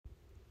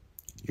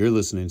You're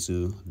listening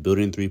to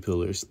Building Three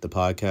Pillars, the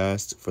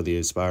podcast for the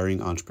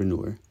aspiring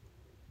entrepreneur.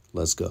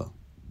 Let's go.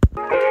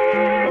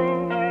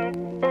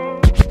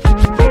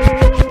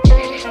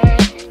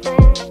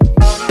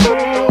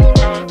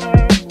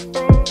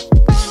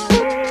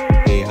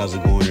 Hey, how's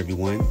it going,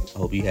 everyone? I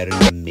hope you had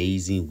an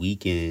amazing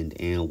weekend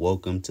and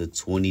welcome to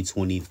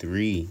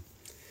 2023.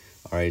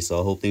 All right, so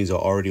I hope things are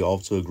already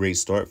off to a great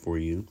start for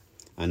you.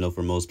 I know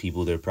for most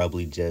people, they're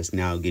probably just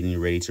now getting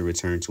ready to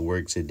return to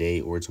work today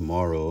or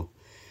tomorrow.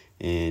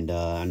 And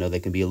I know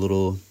that can be a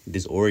little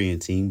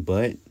disorienting,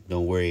 but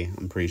don't worry,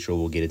 I'm pretty sure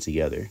we'll get it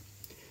together.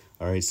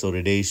 All right, so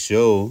today's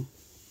show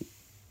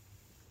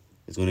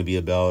is going to be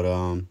about,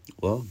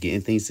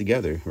 getting things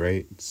together,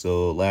 right?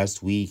 So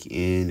last week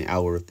in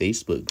our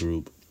Facebook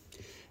group,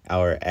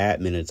 our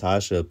admin,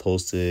 Natasha,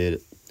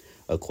 posted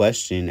a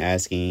question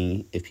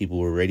asking if people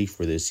were ready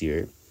for this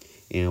year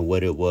and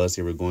what it was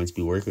they were going to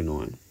be working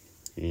on.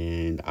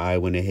 And I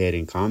went ahead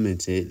and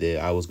commented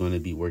that I was going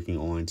to be working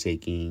on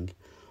taking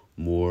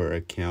more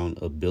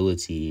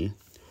accountability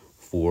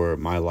for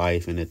my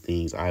life and the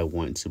things I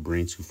want to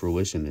bring to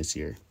fruition this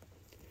year.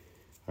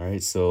 All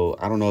right, so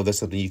I don't know if that's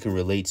something you can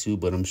relate to,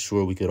 but I'm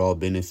sure we could all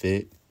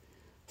benefit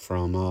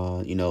from,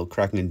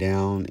 cracking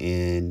down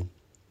and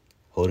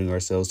holding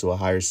ourselves to a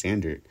higher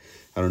standard.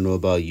 I don't know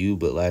about you,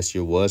 but last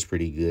year was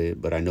pretty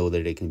good, but I know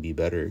that it can be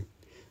better.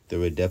 There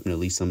were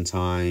definitely some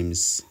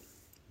times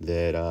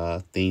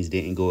that things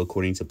didn't go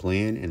according to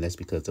plan, and that's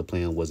because the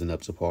plan wasn't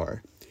up to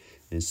par.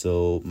 And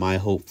so my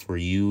hope for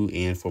you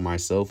and for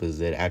myself is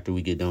that after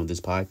we get done with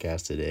this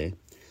podcast today,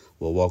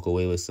 we'll walk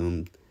away with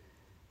some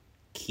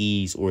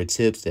keys or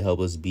tips to help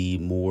us be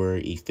more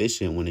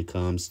efficient when it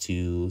comes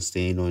to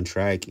staying on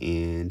track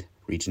and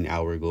reaching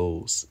our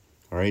goals.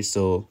 All right,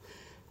 so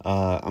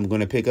I'm going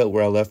to pick up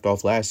where I left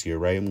off last year,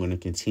 right? I'm going to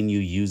continue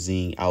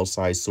using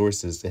outside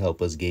sources to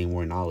help us gain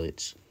more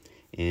knowledge.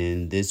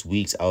 And this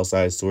week's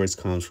outside source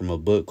comes from a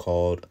book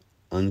called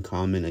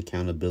Uncommon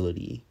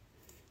Accountability.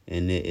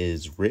 And it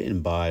is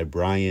written by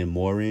Brian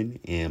Moran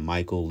and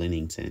Michael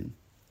Lennington.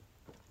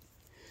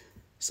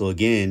 So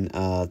again,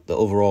 the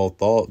overall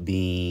thought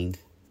being,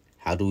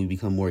 how do we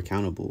become more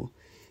accountable?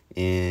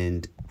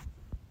 And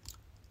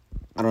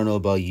I don't know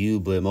about you,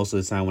 but most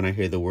of the time when I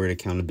hear the word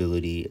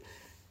accountability,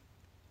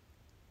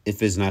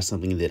 if it's not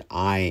something that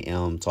I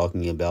am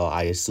talking about,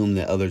 I assume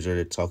that others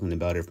are talking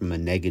about it from a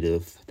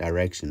negative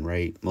direction,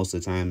 right? Most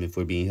of the time, if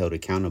we're being held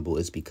accountable,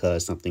 it's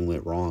because something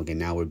went wrong and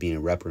now we're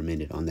being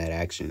reprimanded on that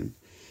action.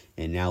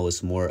 And now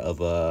it's more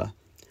of a,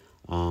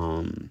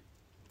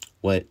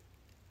 what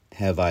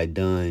have I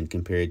done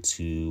compared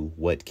to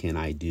what can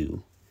I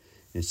do?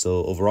 And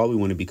so overall, we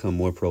want to become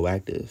more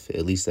proactive.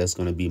 At least that's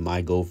going to be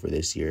my goal for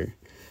this year.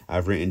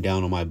 I've written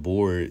down on my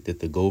board that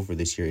the goal for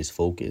this year is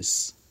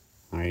focus.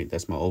 All right,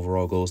 that's my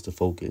overall goal, is to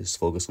focus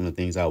on the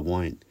things I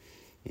want.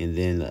 And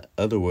then the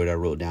other word I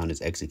wrote down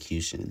is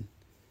execution.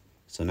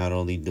 So not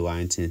only do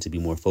I intend to be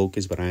more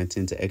focused, but I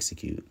intend to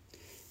execute.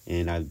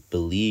 And I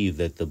believe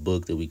that the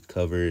book that we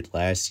covered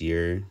last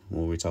year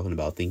when we were talking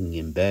about thinking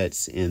in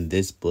bets and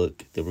this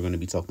book that we're going to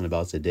be talking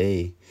about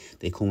today,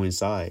 they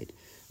coincide.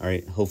 All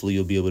right, hopefully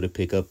you'll be able to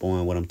pick up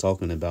on what I'm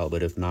talking about.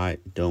 But if not,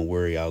 don't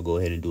worry. I'll go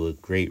ahead and do a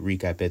great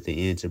recap at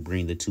the end to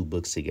bring the two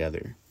books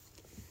together.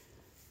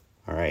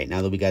 All right,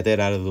 now that we got that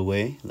out of the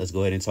way, let's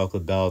go ahead and talk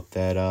about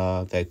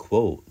that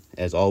quote.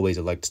 As always,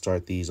 I like to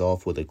start these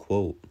off with a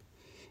quote.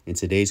 And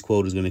today's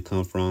quote is going to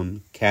come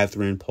from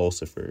Catherine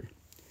Pulsifer.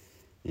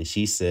 And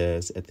she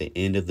says, at the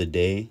end of the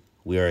day,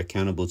 we are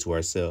accountable to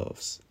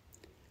ourselves.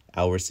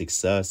 Our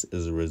success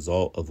is a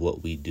result of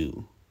what we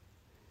do.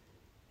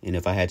 And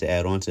if I had to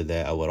add on to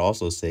that, I would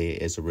also say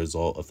it's a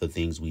result of the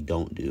things we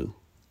don't do.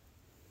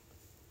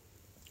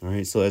 All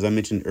right, so as I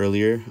mentioned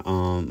earlier,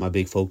 my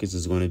big focus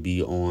is going to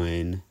be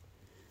on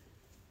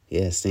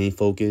staying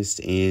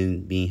focused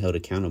and being held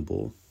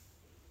accountable.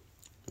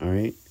 All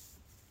right.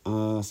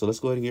 So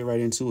let's go ahead and get right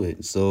into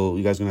it. So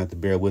you guys are going to have to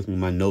bear with me.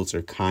 My notes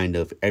are kind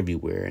of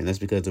everywhere. And that's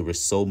because there was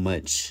so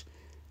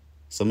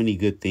many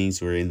good things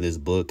were in this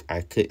book.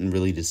 I couldn't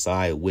really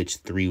decide which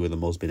three were the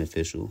most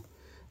beneficial.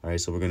 All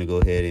right. So we're going to go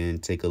ahead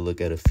and take a look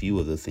at a few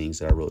of the things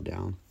that I wrote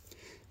down.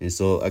 And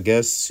so I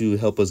guess to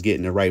help us get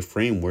in the right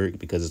framework,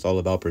 because it's all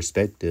about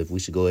perspective, we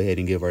should go ahead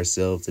and give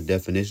ourselves a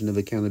definition of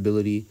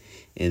accountability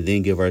and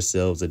then give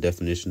ourselves a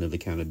definition of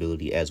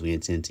accountability as we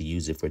intend to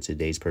use it for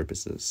today's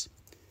purposes.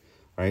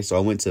 All right, so I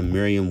went to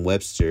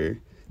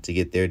Merriam-Webster to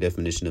get their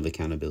definition of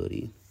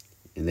accountability.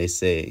 And they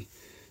say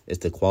it's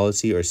the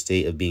quality or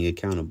state of being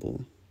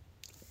accountable,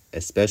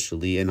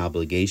 especially an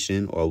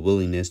obligation or a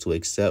willingness to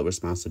accept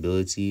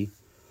responsibility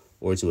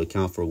or to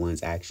account for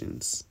one's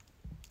actions.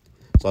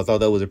 So I thought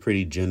that was a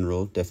pretty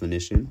general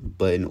definition,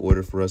 but in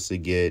order for us to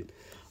get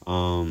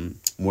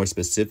more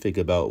specific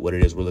about what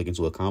it is we're looking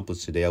to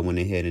accomplish today, I went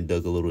ahead and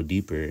dug a little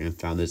deeper and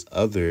found this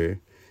other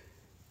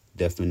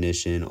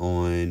definition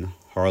on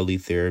Harley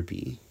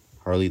Therapy,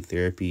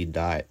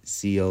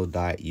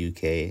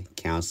 harleytherapy.co.uk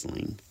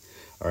counseling.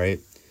 All right.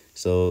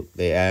 So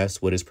they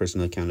asked, what is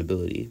personal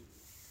accountability?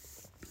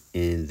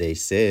 And they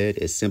said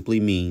it simply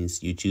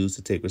means you choose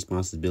to take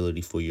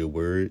responsibility for your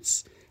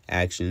words,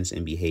 actions,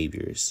 and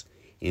behaviors,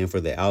 and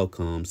for the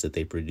outcomes that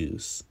they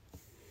produce.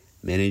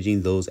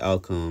 Managing those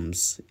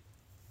outcomes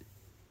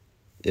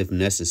if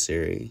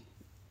necessary,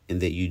 and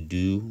that you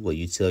do what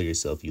you tell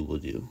yourself you will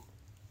do.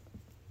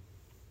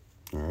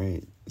 All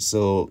right.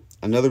 So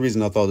another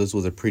reason I thought this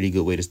was a pretty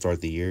good way to start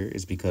the year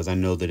is because I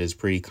know that it's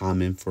pretty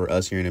common for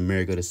us here in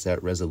America to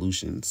set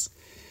resolutions.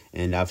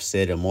 And I've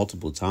said it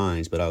multiple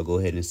times, but I'll go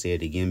ahead and say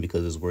it again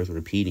because it's worth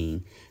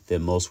repeating that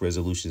most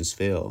resolutions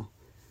fail.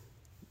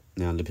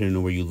 Now, depending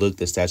on where you look,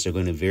 the stats are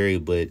going to vary,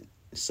 but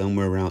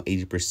somewhere around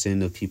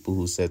 80% of people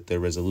who set their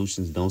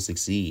resolutions don't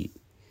succeed.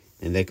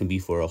 And that can be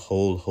for a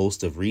whole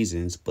host of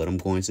reasons, but I'm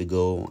going to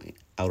go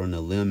out on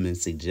a limb and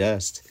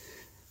suggest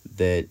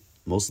that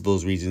most of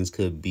those reasons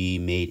could be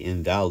made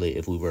invalid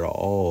if we were to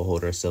all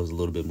hold ourselves a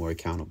little bit more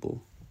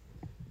accountable.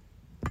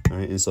 All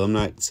right, and so I'm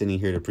not sitting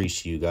here to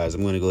preach to you guys.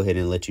 I'm going to go ahead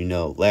and let you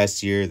know.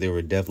 Last year, there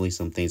were definitely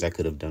some things I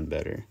could have done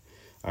better.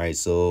 All right,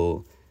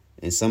 so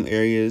in some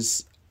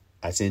areas,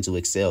 I tend to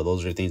excel.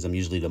 Those are the things I'm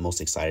usually the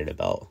most excited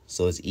about.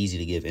 So it's easy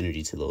to give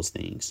energy to those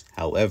things.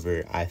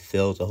 However, I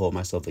fail to hold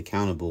myself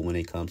accountable when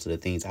it comes to the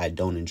things I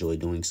don't enjoy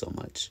doing so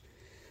much.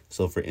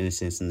 So for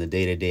instance, in the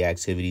day-to-day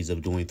activities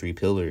of doing 3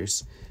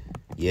 pillars,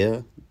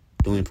 yeah,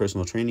 doing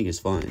personal training is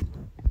fun.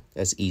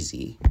 That's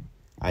easy.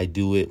 I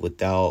do it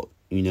without,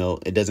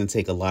 it doesn't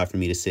take a lot for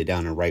me to sit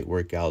down and write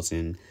workouts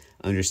and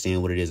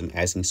understand what it is I'm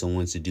asking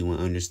someone to do and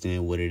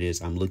understand what it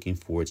is I'm looking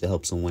for to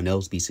help someone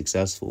else be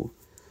successful.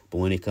 But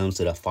when it comes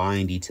to the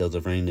fine details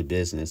of running the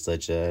business,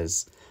 such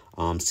as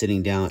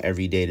sitting down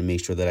every day to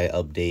make sure that I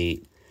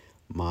update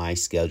my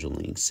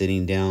scheduling,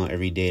 sitting down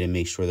every day to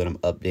make sure that I'm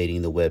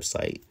updating the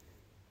website,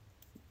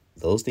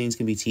 those things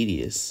can be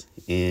tedious.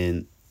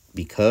 And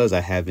because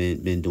I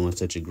haven't been doing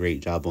such a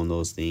great job on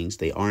those things,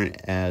 they aren't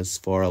as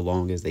far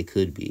along as they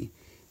could be.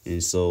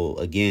 And so,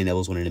 again, that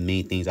was one of the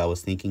main things I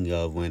was thinking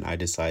of when I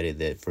decided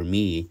that for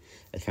me,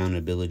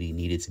 accountability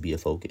needed to be a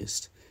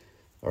focus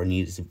or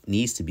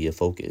needs to be a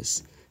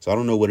focus. So I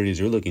don't know what it is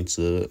you're looking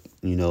to,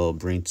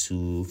 bring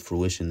to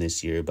fruition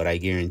this year, but I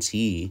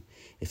guarantee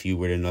if you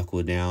were to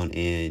knuckle down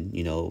and,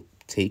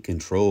 take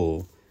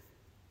control,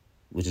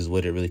 which is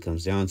what it really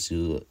comes down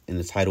to. And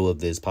the title of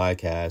this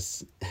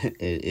podcast,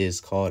 it is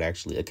called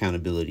actually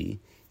Accountability,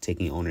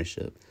 Taking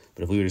Ownership.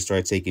 But if we were to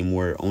start taking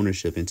more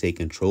ownership and take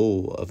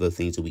control of the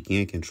things that we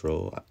can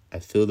control, I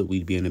feel that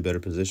we'd be in a better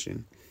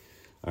position.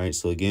 All right.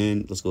 So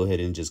again, let's go ahead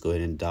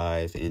and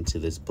dive into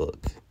this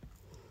book.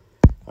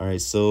 All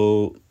right.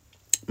 So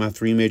my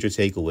 3 major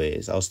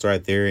takeaways, I'll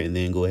start there and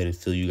then go ahead and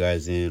fill you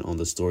guys in on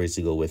the stories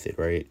to go with it.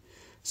 Right.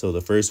 So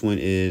the first one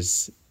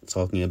is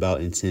talking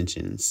about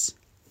intentions.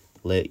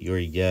 Let your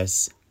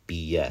yes be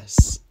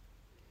yes.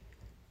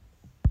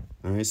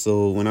 All right.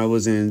 So when I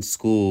was in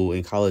school,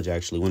 in college,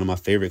 actually, one of my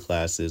favorite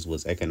classes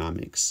was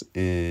economics.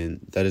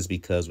 And that is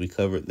because we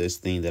covered this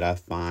thing that I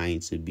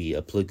find to be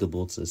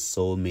applicable to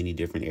so many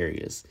different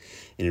areas.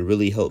 And it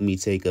really helped me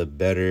take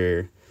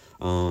better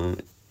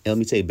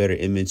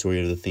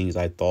inventory of the things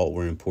I thought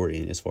were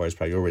important as far as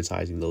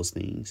prioritizing those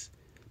things.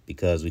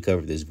 Because we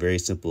covered this very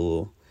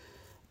simple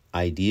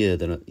idea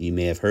that you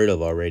may have heard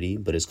of already,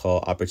 but it's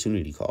called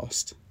opportunity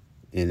cost.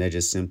 And that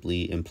just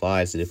simply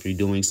implies that if you're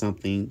doing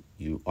something,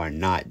 you are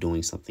not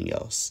doing something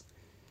else.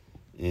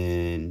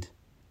 And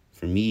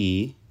for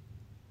me,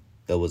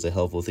 that was a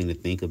helpful thing to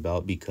think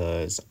about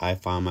because I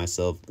find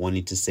myself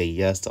wanting to say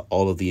yes to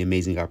all of the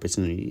amazing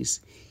opportunities,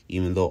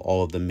 even though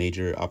all of the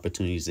major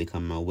opportunities that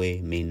come my way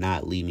may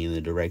not lead me in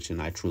the direction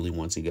I truly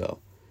want to go.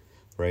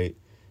 Right.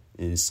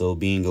 And so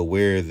being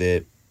aware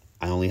that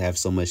I only have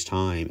so much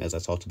time, as I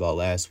talked about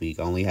last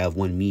week, I only have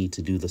one me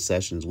to do the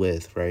sessions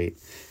with. Right.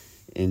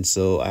 And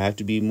so I have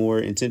to be more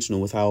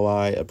intentional with how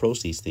I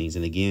approach these things.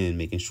 And again,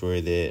 making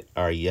sure that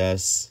our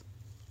yes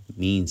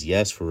means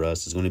yes for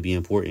us is going to be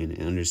important.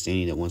 And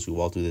understanding that once we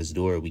walk through this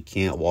door, we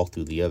can't walk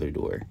through the other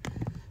door.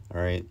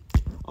 All right.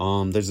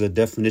 There's a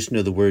definition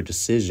of the word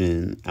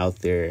decision out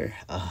there.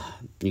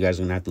 You guys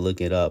are going to have to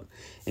look it up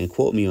and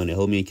quote me on it.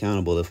 Hold me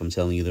accountable if I'm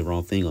telling you the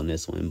wrong thing on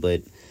this one.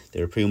 But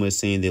they're pretty much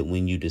saying that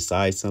when you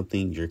decide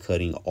something, you're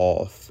cutting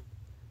off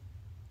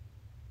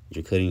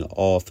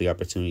the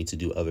opportunity to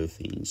do other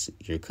things.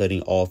 You're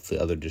cutting off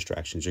the other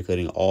distractions. You're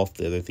cutting off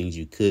the other things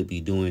you could be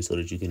doing so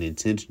that you can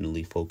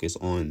intentionally focus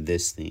on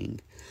this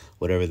thing,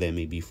 whatever that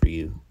may be for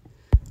you.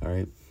 All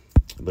right.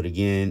 But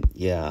again,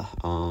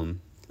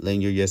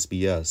 letting your yes be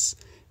yes.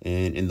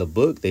 And in the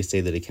book, they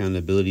say that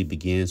accountability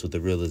begins with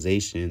the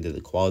realization that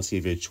the quality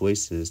of your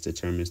choices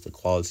determines the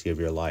quality of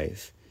your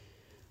life.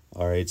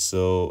 All right.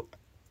 So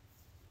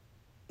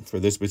for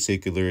this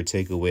particular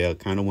takeaway, I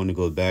kind of want to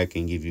go back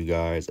and give you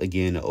guys,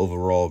 again, an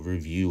overall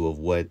review of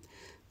what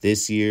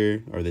this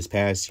year or this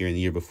past year and the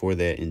year before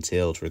that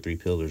entailed for 3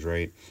 pillars,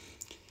 right?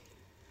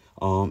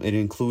 It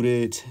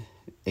included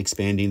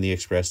expanding the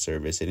express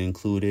service. It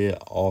included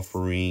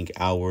offering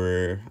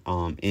our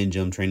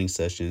in-gym training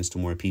sessions to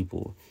more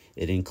people.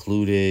 It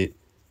included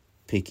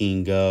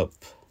picking up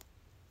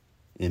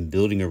and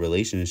building a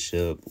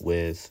relationship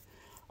with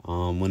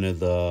one of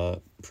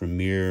the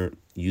premier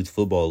youth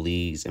football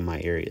leagues in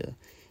my area.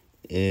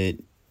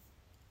 It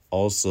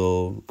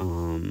also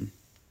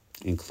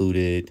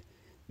included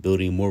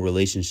building more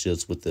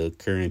relationships with the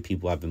current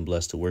people I've been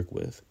blessed to work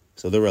with.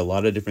 So there were a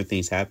lot of different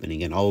things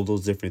happening, and all of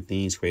those different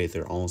things created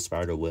their own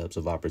spider webs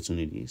of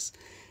opportunities.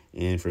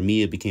 And for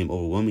me, it became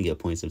overwhelming at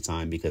points of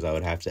time because I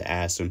would have to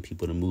ask some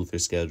people to move their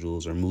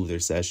schedules or move their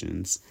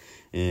sessions.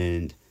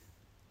 And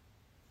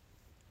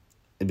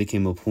it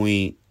became a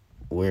point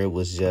where it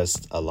was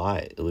just a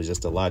lot. It was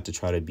just a lot to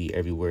try to be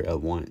everywhere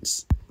at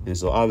once. And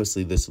so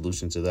obviously the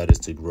solution to that is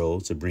to grow,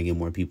 to bring in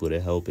more people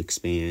to help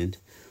expand.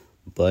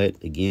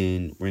 But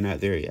again, we're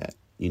not there yet.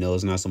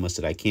 It's not so much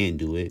that I can't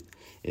do it,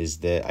 is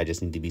that I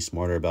just need to be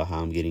smarter about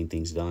how I'm getting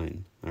things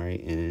done. All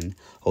right. And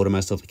holding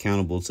myself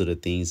accountable to the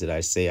things that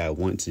I say I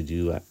want to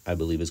do, I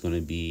believe is going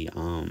to be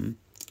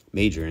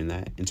major in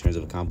that, in terms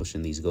of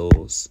accomplishing these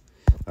goals.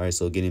 All right.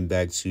 So getting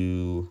back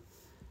to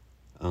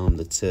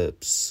the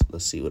tips,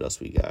 let's see what else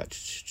we got.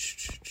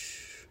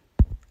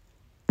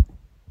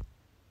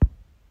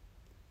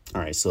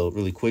 All right. So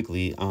really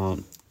quickly,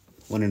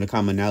 one of the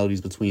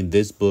commonalities between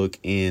this book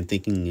and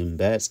Thinking in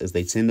Bets is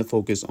they tend to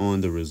focus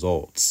on the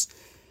results.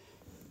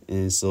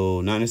 And so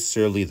not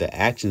necessarily the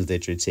actions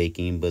that you're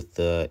taking, but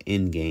the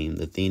end game,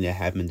 the thing that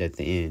happened at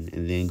the end,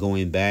 and then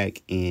going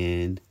back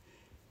and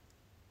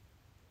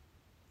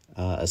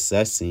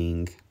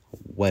assessing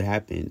what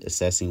happened,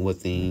 assessing what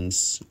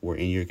things were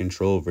in your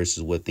control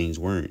versus what things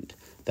weren't.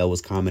 That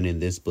was common in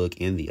this book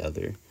and the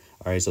other.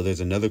 All right, so there's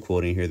another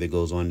quote in here that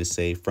goes on to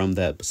say, from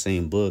that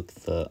same book,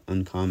 The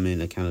Uncommon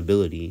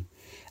Accountability,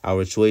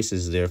 our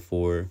choices,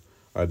 therefore,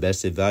 are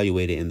best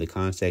evaluated in the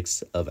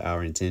context of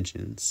our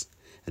intentions.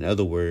 In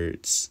other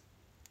words,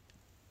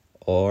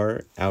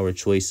 are our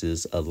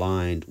choices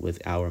aligned with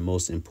our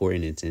most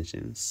important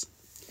intentions?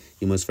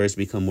 You must first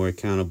become more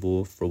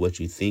accountable for what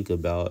you think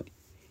about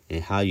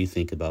and how you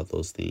think about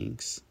those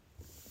things.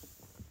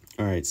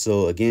 All right,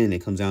 so again,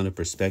 it comes down to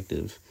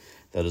perspective.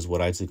 That is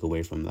what I took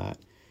away from that.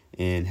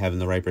 And having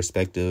the right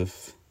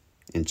perspective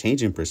and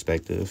changing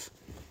perspective,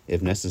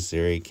 if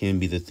necessary, can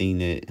be the thing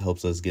that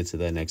helps us get to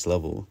that next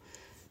level.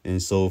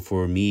 And so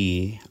for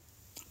me,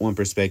 one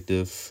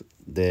perspective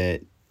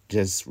that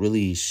just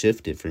really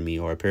shifted for me,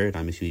 or a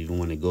paradigm, if you even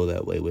want to go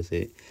that way with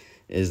it,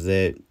 is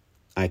that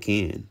I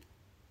can.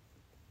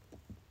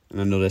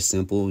 And I know that's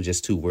simple,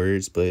 just 2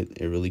 words, but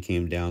it really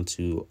came down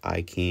to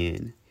I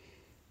can.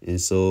 And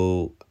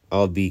so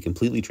I'll be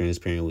completely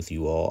transparent with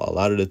you all. A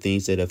lot of the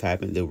things that have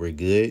happened that were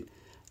good,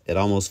 it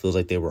almost feels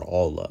like they were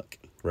all luck,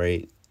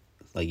 right?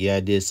 Like, yeah, I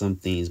did some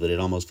things, but it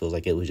almost feels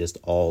like it was just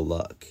all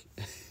luck.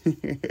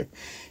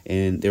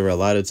 And there were a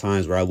lot of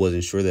times where I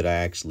wasn't sure that I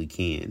actually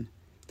can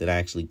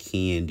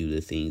do the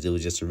things. It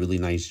was just a really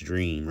nice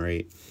dream,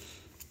 right?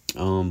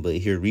 But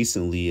here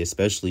recently,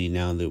 especially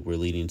now that we're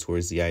leading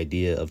towards the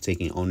idea of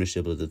taking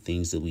ownership of the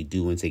things that we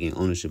do and taking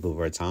ownership of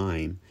our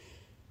time,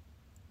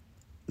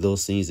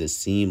 those things that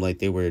seem like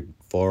they were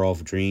far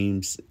off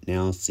dreams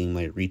now seem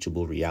like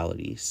reachable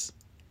realities.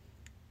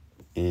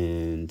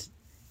 And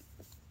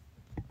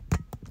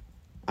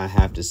I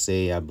have to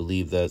say, I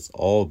believe that's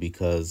all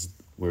because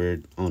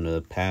we're on a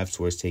path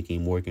towards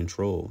taking more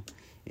control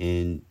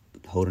and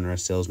holding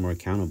ourselves more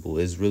accountable.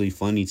 It's really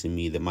funny to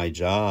me that my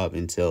job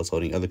entails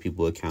holding other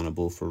people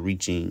accountable for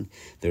reaching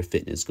their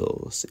fitness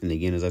goals. And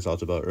again, as I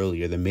talked about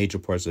earlier, the major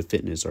parts of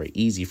fitness are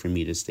easy for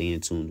me to stay in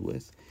tune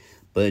with.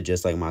 But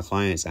just like my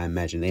clients, I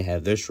imagine they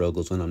have their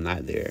struggles when I'm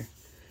not there.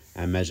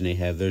 I imagine they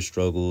have their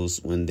struggles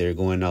when they're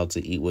going out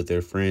to eat with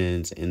their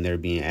friends and they're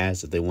being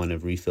asked if they want to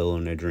refill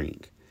on their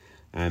drink.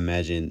 I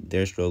imagine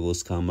their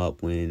struggles come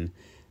up when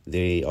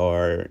they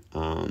are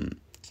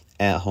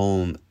at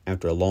home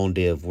after a long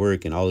day of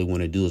work and all they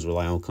want to do is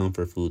rely on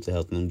comfort food to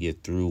help them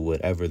get through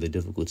whatever the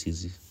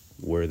difficulties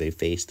were they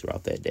faced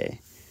throughout that day.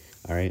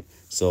 All right.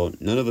 So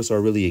none of us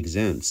are really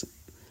exempt.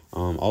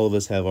 All of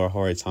us have our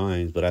hard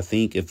times, but I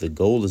think if the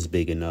goal is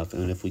big enough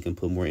and if we can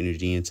put more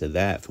energy into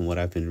that from what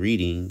I've been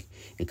reading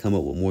and come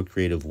up with more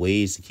creative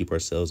ways to keep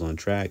ourselves on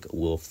track,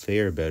 we'll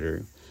fare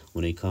better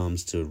when it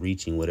comes to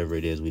reaching whatever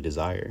it is we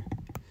desire.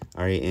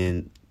 All right.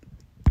 And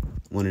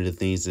one of the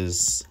things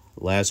this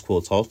last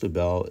quote talked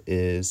about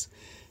is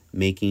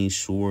making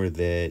sure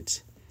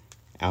that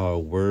our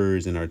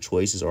words and our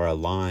choices are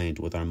aligned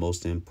with our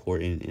most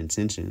important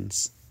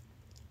intentions.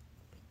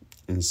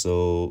 And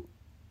so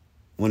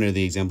one of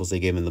the examples they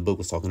gave in the book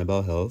was talking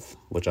about health,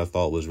 which I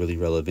thought was really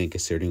relevant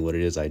considering what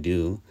it is I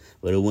do.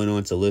 But it went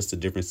on to list the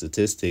different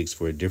statistics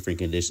for different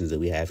conditions that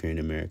we have here in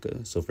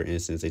America. So, for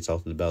instance, they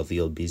talked about the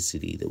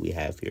obesity that we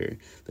have here.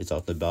 They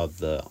talked about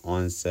the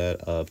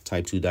onset of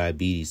type 2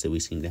 diabetes that we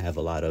seem to have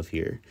a lot of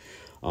here.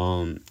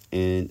 And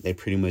they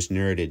pretty much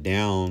narrowed it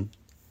down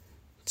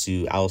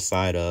to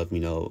outside of,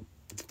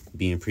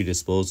 being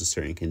predisposed to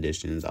certain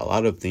conditions. A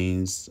lot of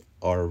things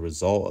are a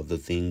result of the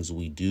things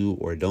we do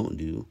or don't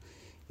do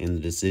and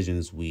the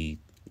decisions we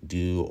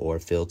do or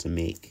fail to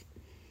make.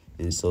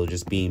 And so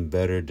just being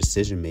better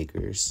decision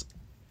makers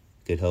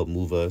could help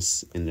move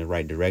us in the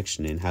right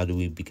direction. And how do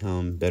we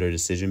become better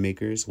decision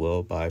makers?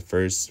 Well, by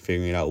first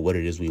figuring out what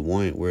it is we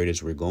want, where it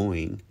is we're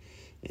going,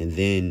 and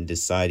then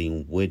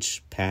deciding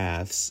which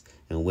paths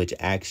and which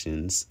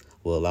actions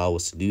will allow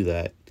us to do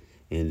that,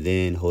 and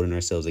then holding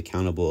ourselves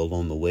accountable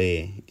along the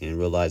way, and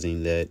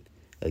realizing that,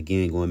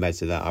 again, going back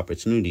to that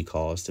opportunity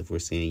cost, if we're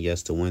saying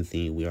yes to one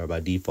thing, we are by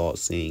default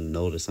saying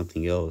no to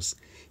something else,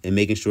 and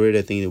making sure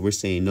that thing that we're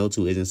saying no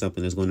to isn't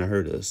something that's going to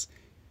hurt us.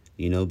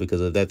 Because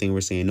if that thing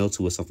we're saying no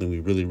to is something we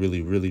really,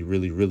 really, really,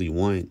 really, really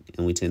want,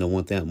 and we tend to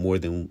want that more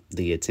than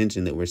the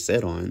attention that we're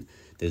set on,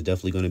 there's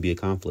definitely going to be a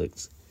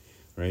conflict,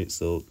 right?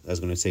 So that's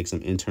going to take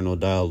some internal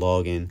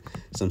dialogue and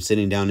some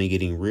sitting down and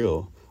getting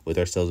real with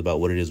ourselves about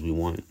what it is we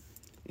want.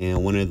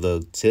 And one of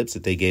the tips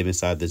that they gave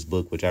inside this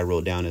book, which I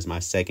wrote down as my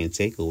second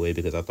takeaway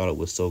because I thought it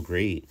was so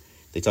great,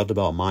 they talked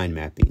about mind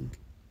mapping.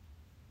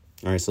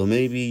 All right, so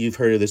maybe you've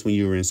heard of this when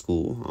you were in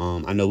school.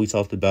 I know we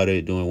talked about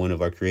it during one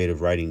of our creative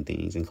writing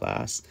things in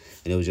class,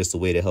 and it was just a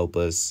way to help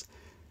us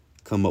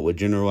come up with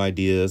general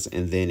ideas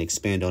and then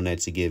expand on that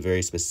to get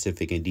very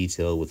specific and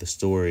detailed with the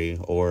story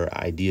or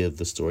idea of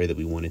the story that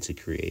we wanted to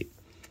create.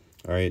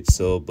 All right,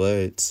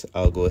 but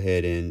I'll go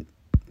ahead and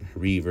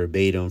read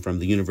verbatim from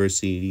the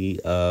University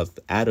of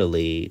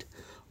Adelaide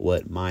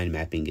what mind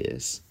mapping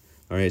is.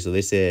 All right, so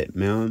they said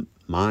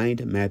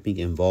mind mapping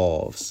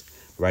involves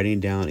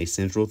writing down a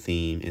central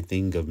theme and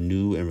thinking of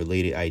new and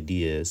related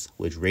ideas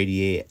which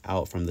radiate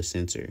out from the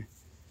center.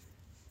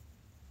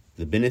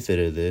 The benefit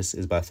of this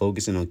is by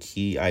focusing on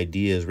key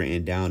ideas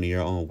written down in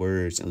your own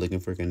words and looking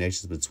for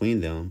connections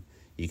between them,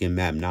 you can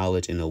map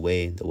knowledge in a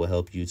way that will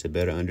help you to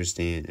better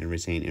understand and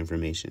retain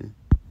information.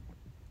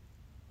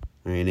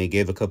 All right, and they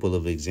gave a couple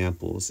of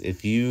examples.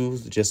 If you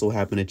just so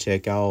happen to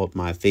check out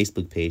my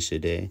Facebook page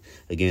today,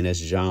 again, that's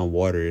John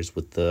Waters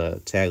with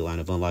the tagline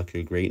of Unlock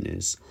Your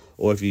Greatness.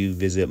 Or if you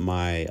visit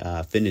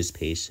my fitness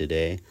page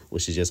today,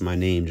 which is just my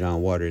name,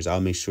 John Waters, I'll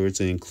make sure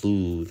to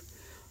include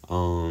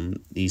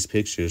these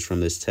pictures from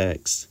this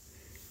text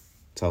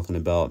talking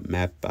about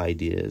map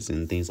ideas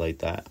and things like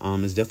that.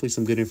 It's definitely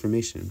some good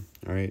information.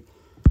 All right.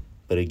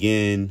 But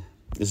again,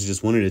 this is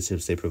just one of the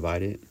tips they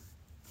provided.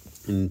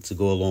 And to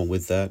go along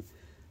with that,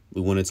 we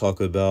want to talk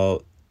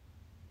about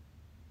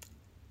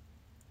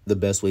the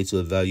best way to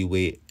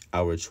evaluate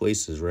our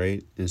choices,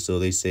 right? And so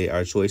they say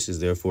our choices,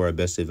 therefore, are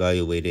best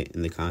evaluated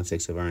in the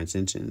context of our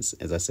intentions.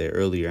 As I said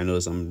earlier, I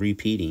notice I'm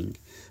repeating,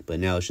 but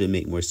now it should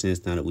make more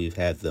sense now that we've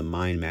had the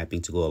mind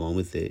mapping to go along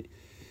with it.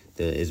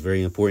 That it's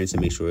very important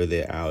to make sure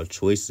that our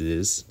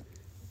choices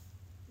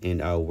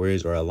and our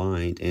words are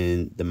aligned,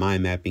 and the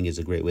mind mapping is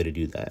a great way to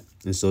do that.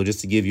 And so just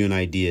to give you an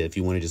idea, if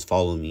you want to just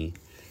follow me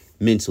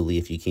mentally,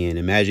 if you can,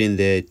 imagine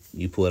that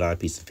you pulled out a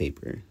piece of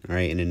paper, all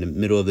right? And in the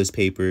middle of this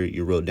paper,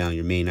 you wrote down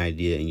your main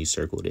idea and you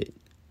circled it.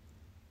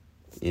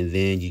 And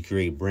then you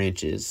create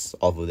branches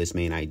off of this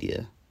main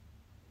idea.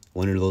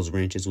 One of those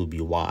branches would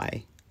be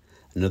why.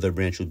 Another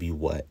branch would be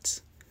what.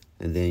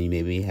 And then you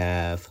maybe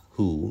have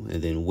who,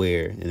 and then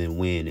where, and then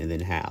when, and then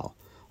how.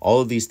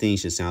 All of these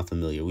things should sound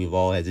familiar. We've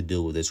all had to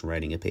deal with this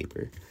writing a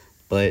paper.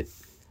 But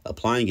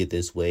applying it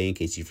this way, in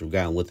case you've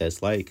forgotten what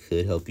that's like,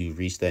 could help you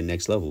reach that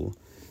next level.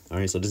 All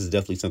right, so this is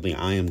definitely something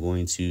I am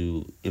going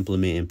to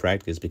implement and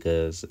practice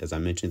because, as I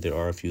mentioned, there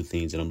are a few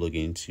things that I'm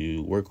looking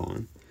to work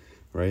on,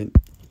 right?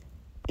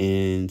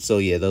 And so,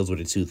 yeah, those were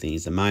the two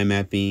things, the mind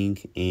mapping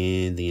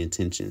and the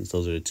intentions.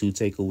 Those are the two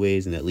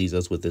takeaways, and that leaves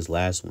us with this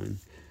last one,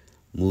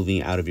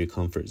 moving out of your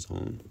comfort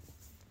zone.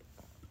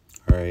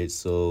 All right,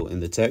 so in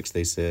the text,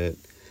 they said,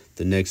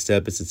 the next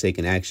step is to take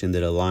an action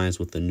that aligns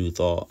with the new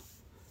thought,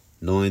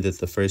 knowing that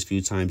the first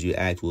few times you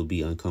act will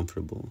be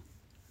uncomfortable.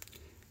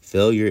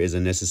 Failure is a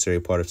necessary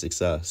part of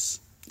success.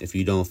 If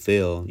you don't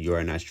fail, you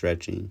are not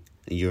stretching,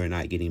 and you are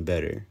not getting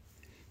better.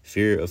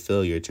 Fear of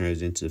failure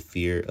turns into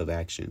fear of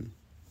action.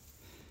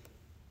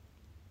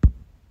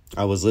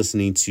 I was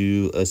listening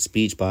to a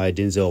speech by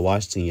Denzel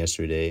Washington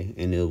yesterday,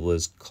 and it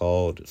was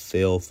called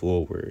Fail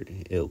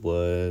Forward. It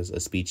was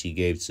a speech he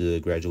gave to a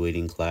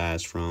graduating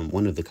class from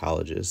one of the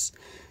colleges.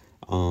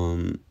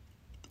 And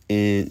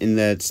in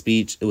that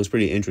speech, it was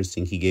pretty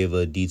interesting. He gave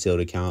a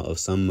detailed account of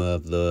some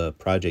of the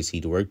projects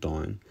he'd worked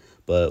on.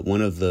 But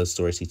one of the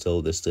stories he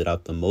told that stood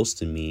out the most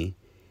to me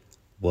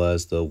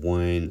was the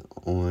one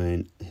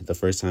on the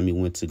first time he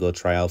went to go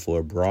try out for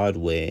a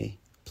Broadway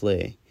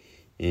play.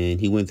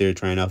 And he went there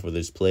trying out for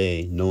this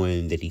play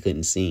knowing that he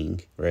couldn't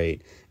sing,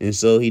 right? And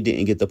so he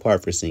didn't get the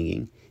part for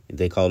singing.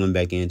 They called him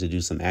back in to do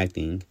some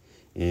acting.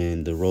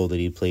 And the role that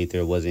he played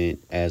there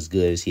wasn't as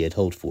good as he had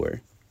hoped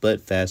for.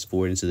 But fast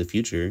forward into the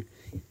future,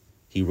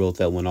 he wrote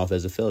that one off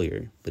as a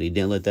failure. But he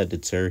didn't let that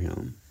deter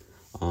him.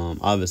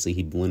 Obviously,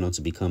 he went on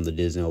to become the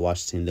Denzel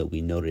Washington that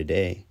we know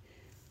today.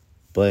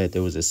 But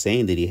there was a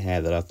saying that he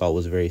had that I thought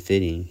was very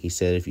fitting. He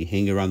said, if you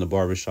hang around the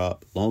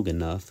barbershop long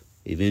enough,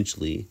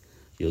 eventually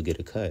you'll get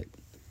a cut.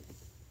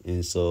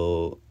 And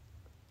so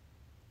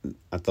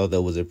I thought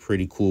that was a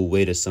pretty cool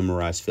way to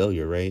summarize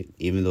failure, right?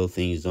 Even though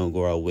things don't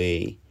go our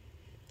way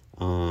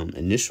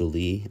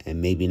initially,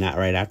 and maybe not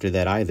right after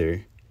that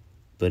either.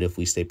 But if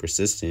we stay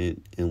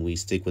persistent and we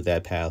stick with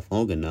that path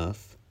long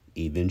enough,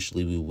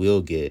 eventually we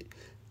will get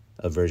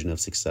a version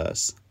of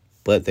success.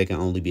 But that can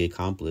only be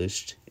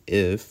accomplished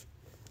if,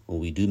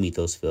 when we do meet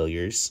those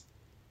failures,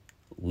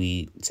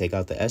 we take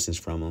out the essence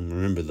from them.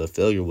 Remember, the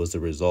failure was the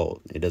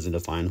result. It doesn't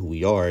define who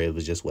we are. It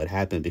was just what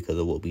happened because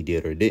of what we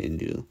did or didn't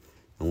do.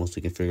 And once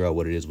we can figure out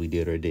what it is we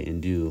did or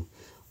didn't do,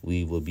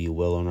 we will be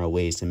well on our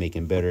ways to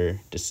making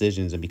better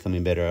decisions and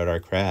becoming better at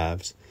our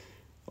crafts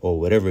or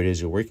whatever it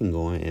is you're working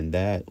on. And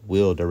that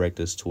will direct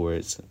us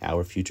towards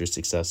our future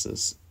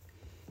successes.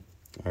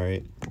 All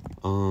right.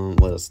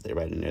 What else did they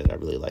write in there that I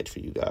really liked for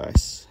you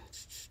guys?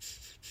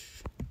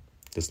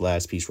 This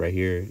last piece right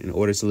here. In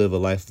order to live a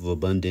life of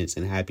abundance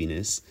and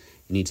happiness,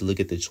 you need to look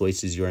at the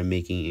choices you are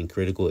making in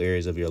critical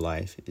areas of your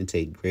life and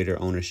take greater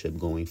ownership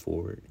going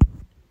forward.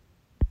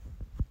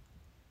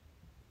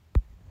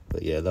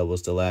 But yeah, that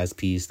was the last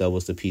piece. That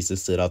was the piece that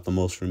stood out the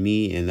most for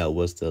me. And that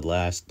was the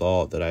last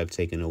thought that I've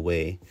taken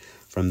away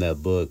from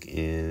that book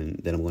and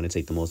that I'm going to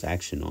take the most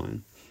action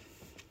on.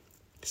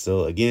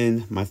 So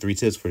again, my 3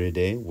 tips for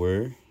today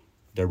were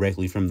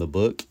directly from the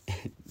book.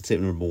 Tip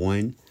number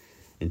 1,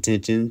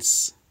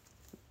 intentions.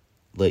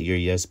 Let your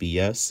yes be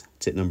yes.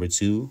 Tip number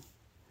 2,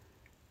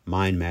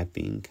 mind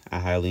mapping. I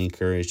highly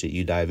encourage that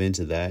you dive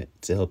into that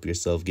to help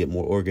yourself get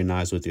more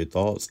organized with your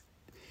thoughts.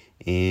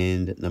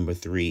 And number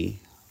 3,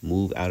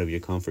 move out of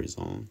your comfort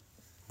zone.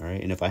 All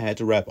right. And if I had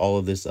to wrap all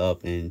of this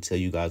up and tell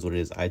you guys what it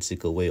is I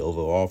took away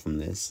overall from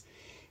this,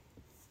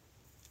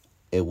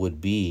 it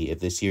would be, if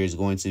this year is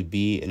going to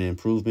be an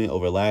improvement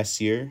over last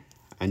year,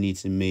 I need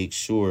to make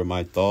sure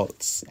my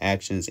thoughts,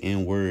 actions,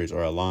 and words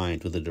are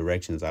aligned with the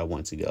directions I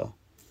want to go.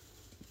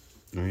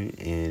 All right.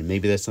 And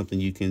maybe that's something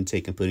you can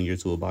take and put in your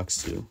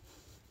toolbox too.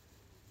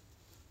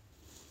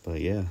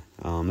 But yeah,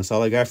 that's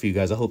all I got for you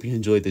guys. I hope you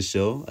enjoyed the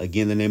show.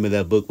 Again, the name of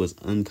that book was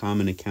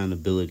Uncommon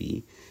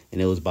Accountability, and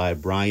it was by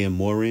Brian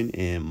Moran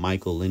and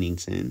Michael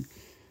Lennington.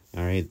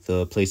 All right.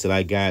 The place that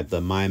I got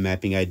the mind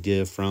mapping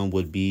idea from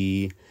would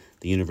be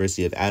the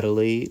University of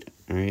Adelaide.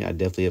 All right. I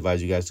definitely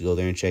advise you guys to go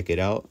there and check it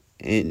out.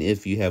 And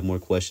if you have more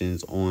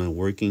questions on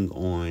working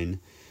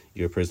on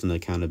your personal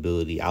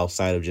accountability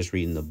outside of just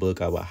reading the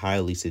book, I would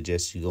highly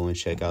suggest you go and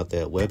check out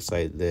that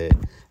website that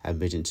I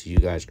mentioned to you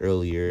guys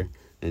earlier.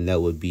 And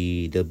that would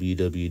be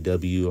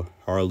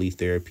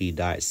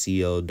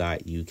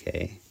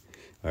www.harleytherapy.co.uk.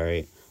 All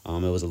right.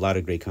 It was a lot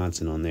of great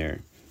content on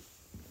there.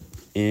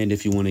 And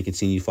if you want to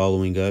continue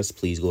following us,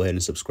 please go ahead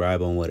and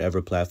subscribe on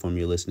whatever platform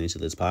you're listening to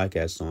this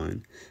podcast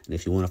on. And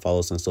if you want to follow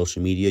us on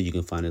social media, you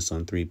can find us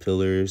on 3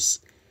 Pillars.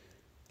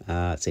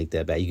 Take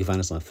that back. You can find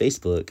us on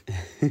Facebook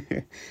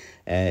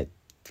at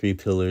 3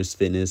 Pillars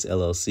Fitness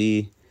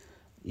LLC.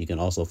 You can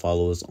also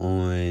follow us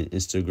on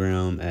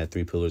Instagram at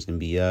 3 Pillars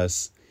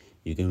MBS.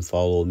 You can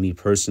follow me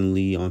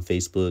personally on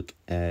Facebook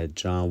at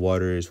John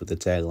Waters with the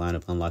tagline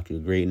of Unlock Your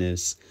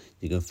Greatness.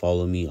 You can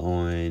follow me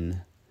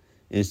on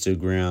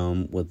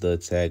Instagram with the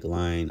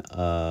tagline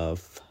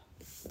of,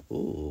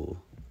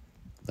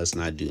 let's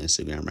not do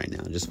Instagram right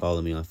now. Just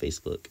follow me on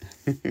Facebook.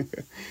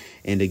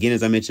 And again,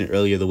 as I mentioned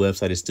earlier, the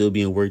website is still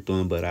being worked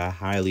on, but I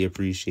highly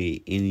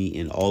appreciate any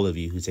and all of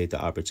you who take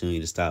the opportunity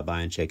to stop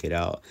by and check it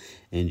out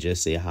and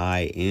just say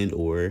hi and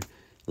or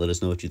let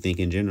us know what you think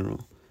in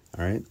general.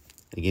 All right.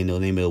 Again, the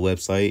name of the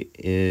website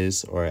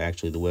is, or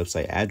actually the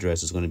website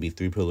address is going to be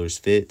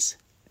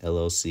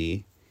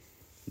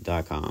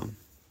 3pillarsfitllc.com.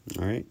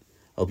 All right.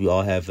 Hope you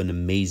all have an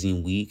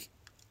amazing week.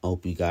 I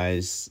hope you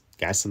guys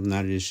got something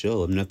out of this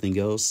show. If nothing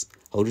else,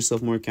 hold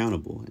yourself more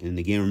accountable. And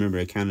again, remember,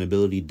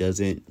 accountability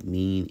doesn't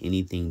mean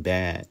anything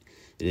bad.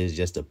 It is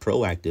just a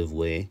proactive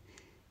way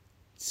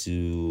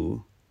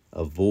to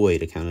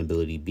avoid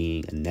accountability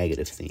being a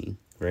negative thing,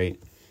 right?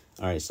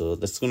 All right, so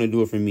that's going to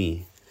do it for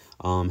me.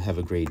 Have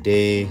a great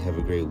day. Have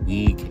a great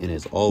week. And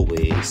as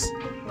always,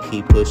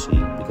 keep pushing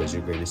because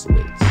your greatness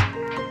awaits.